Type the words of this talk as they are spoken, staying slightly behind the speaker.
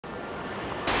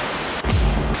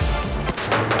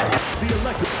the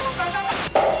Electric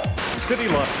City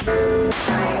Life.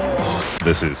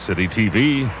 This is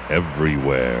Citytv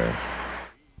everywhere.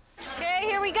 Okay,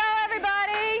 here we go,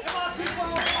 everybody. Come on, people.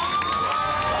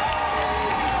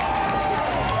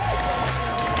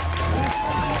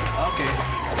 Okay.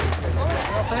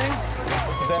 Real thing?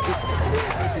 This is it.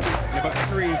 About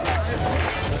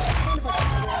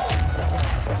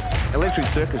 3. Electric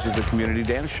Circus is a community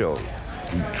dance show.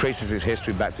 It traces its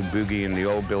history back to Boogie in the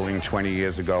old building 20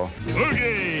 years ago.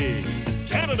 Boogie,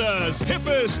 Canada's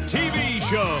hippest TV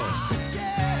show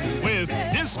with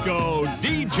disco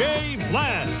DJ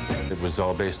Vlad. It was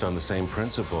all based on the same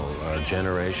principle,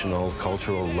 generational,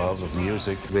 cultural love of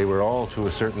music. They were all, to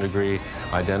a certain degree,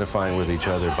 identifying with each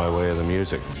other by way of the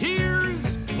music.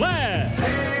 Here's Vlad.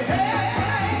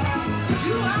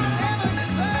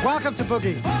 Welcome to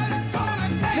Boogie.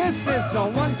 This is the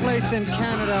one place in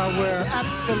Canada where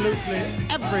absolutely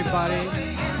everybody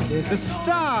is a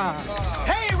star.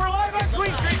 Hey, we're live on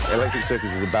Queen Street. Electric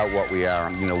Circus is about what we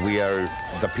are. You know, we are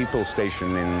the people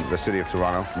station in the city of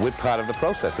Toronto. We're part of the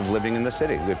process of living in the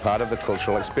city. We're part of the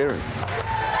cultural experience.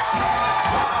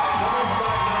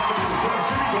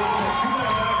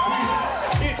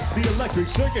 It's the Electric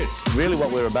Circus. Really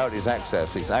what we're about is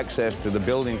access. It's access to the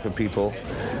building for people,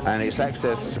 and it's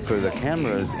access for the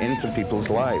cameras into people's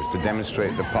lives to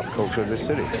demonstrate the pop culture of this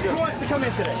city. Who wants to come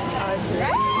in today?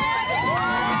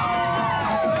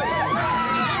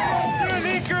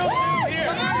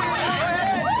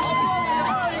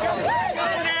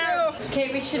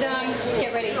 Okay, we should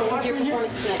get ready because your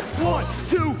performance is next. 1,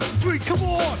 2, 3, come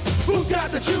on! Who's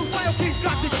got the juice? YOK's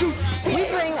got the juice! We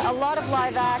bring a lot of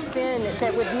live acts in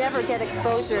that would never get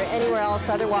exposure anywhere else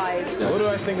otherwise. What do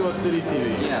I think about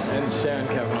Citytv? Yeah. And Sharon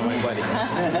Kevin, my buddy.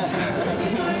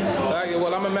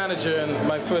 Well, I'm a manager, and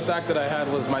my first act that I had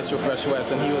was Maestro Fresh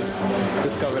West, and he was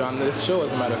discovered on this show,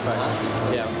 as a matter of fact.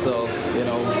 Yeah, so, you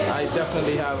know, I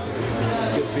definitely have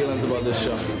good feelings about this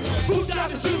show. Who's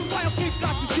got the juice? YOK's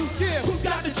got the juice! Yeah, who's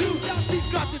got the juice?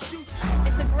 LC's got the juice!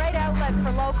 It's a great outlet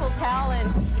for local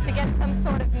talent to get some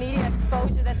sort of media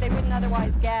exposure that they wouldn't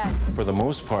otherwise get. For the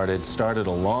most part, it started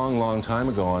a long, long time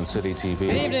ago on Citytv.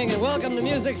 Good evening and welcome to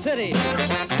Music City.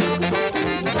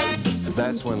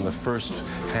 That's when the first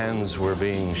hands were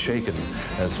being shaken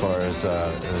as far as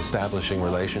establishing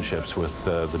relationships with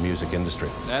the music industry.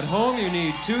 At home, you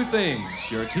need two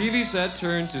things. Your TV set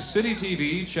turned to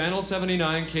Citytv, Channel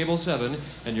 79, Cable 7,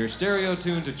 and your stereo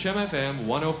tuned to CHEM FM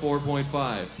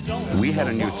 104.5. We had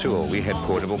a new tool. We had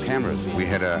portable cameras. We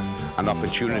had an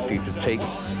opportunity to take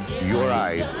your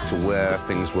eyes to where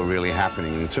things were really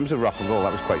happening. In terms of rock and roll,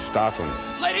 that was quite startling.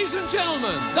 Ladies and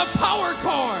gentlemen, the power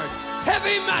chord,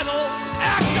 heavy metal,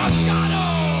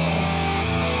 Acapulco!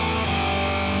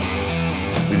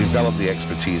 We developed the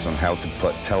expertise on how to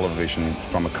put television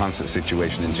from a concert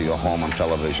situation into your home on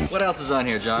television. What else is on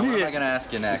here, John? What am I going to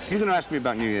ask you next? You're going to ask me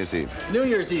about New Year's Eve. New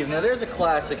Year's Eve. Now, there's a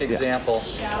classic example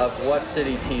of what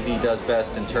Citytv does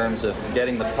best in terms of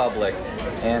getting the public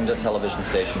and a television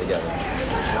station together.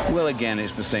 Well, again,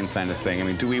 it's the same kind of thing. I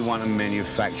mean, do we want to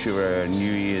manufacture a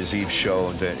New Year's Eve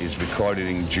show that is recorded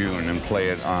in June and play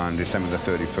it on December the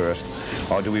 31st?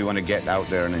 Or do we want to get out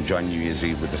there and enjoy New Year's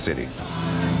Eve with the city?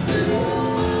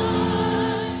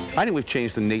 I think we've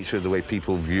changed the nature of the way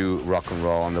people view rock and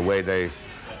roll and the way they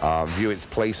view its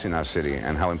place in our city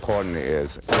and how important it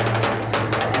is.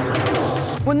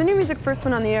 When the new music first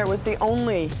went on the air, it was the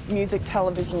only music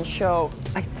television show,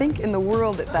 I think, in the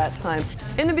world at that time.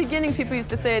 In the beginning, people used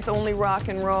to say it's only rock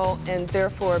and roll and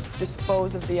therefore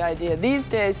dispose of the idea. These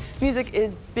days, music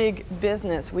is big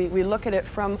business. We look at it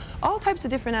from all types of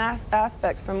different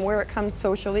aspects, from where it comes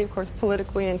socially, of course,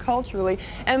 politically and culturally,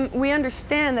 and we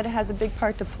understand that it has a big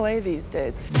part to play these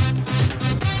days.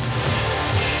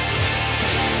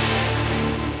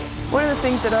 One of the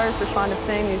things that artists are fond of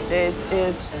saying these days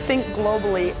is think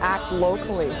globally, act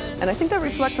locally. And I think that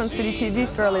reflects on Citytv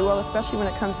fairly well, especially when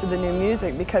it comes to the new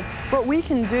music, because what we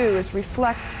can do is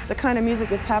reflect the kind of music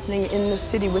that's happening in the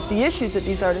city with the issues that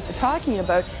these artists are talking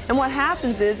about. And what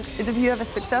happens is if you have a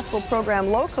successful program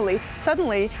locally,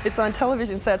 suddenly it's on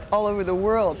television sets all over the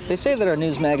world. They say that our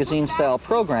news magazine-style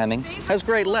programming has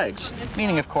great legs,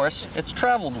 meaning, of course, it's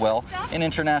traveled well in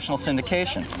international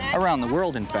syndication, around the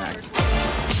world, in fact.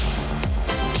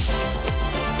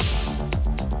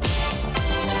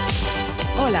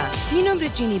 Hola, mi nombre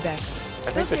es Ginny Beck.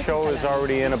 I think the show is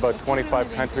already in about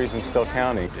 25 countries in Still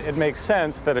County. It makes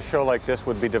sense that a show like this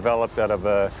would be developed out of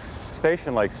a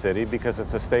station like City because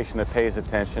it's a station that pays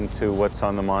attention to what's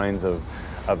on the minds of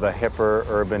the hipper,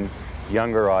 urban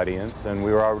younger audience, and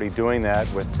we were already doing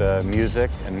that with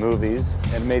music and movies.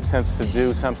 It made sense to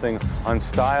do something on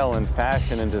style and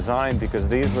fashion and design because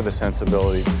these were the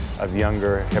sensibilities of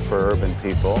younger, hipper, urban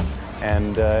people.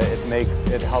 And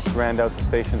it helps round out the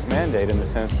station's mandate in the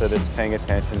sense that it's paying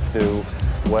attention to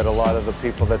what a lot of the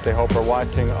people that they hope are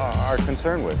watching are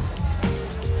concerned with.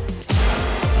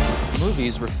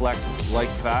 Movies reflect, like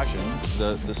fashion,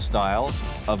 the style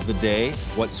of the day,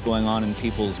 what's going on in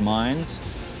people's minds,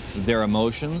 their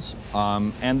emotions,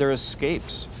 and their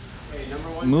escapes.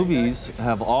 Movies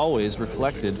have always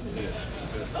reflected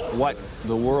what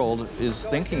the world is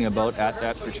thinking about at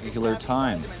that particular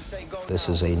time. This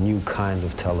is a new kind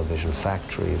of television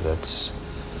factory that's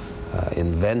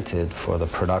invented for the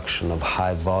production of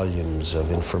high volumes of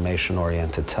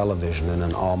information-oriented television in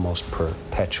an almost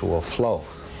perpetual flow.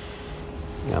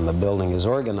 And the building is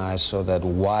organized so that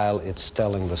while it's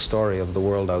telling the story of the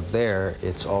world out there,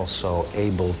 it's also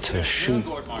able to shoot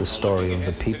the story of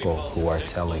the people who are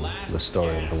telling the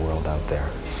story of the world out there.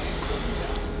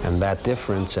 And that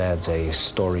difference adds a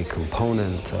story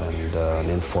component and an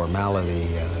informality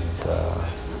and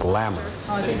glamour.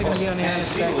 Oh, I think they're going to be on the other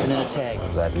side. And then a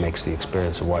tag. That makes the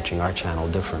experience of watching our channel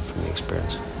different from the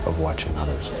experience of watching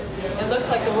others. It looks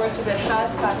like the worst of it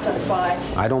has passed us by.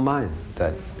 I don't mind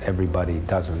that everybody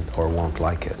doesn't or won't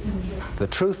like it. The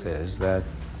truth is that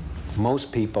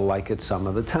most people like it some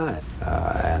of the time.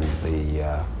 And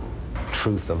the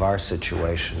truth of our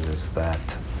situation is that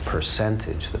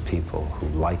percentage, the people who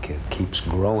like it, keeps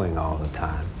growing all the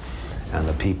time. And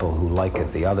the people who like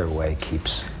it the other way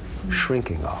keeps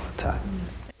shrinking all the time.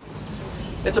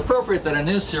 It's appropriate that a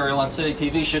news serial on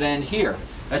Citytv should end here,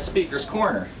 at Speaker's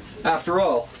Corner. After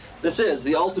all, this is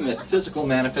the ultimate physical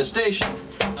manifestation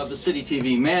of the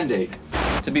Citytv mandate,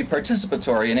 to be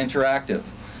participatory and interactive,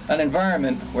 an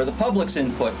environment where the public's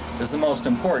input is the most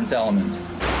important element.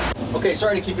 Okay,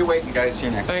 sorry to keep you waiting, guys. See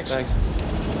you next. Thanks.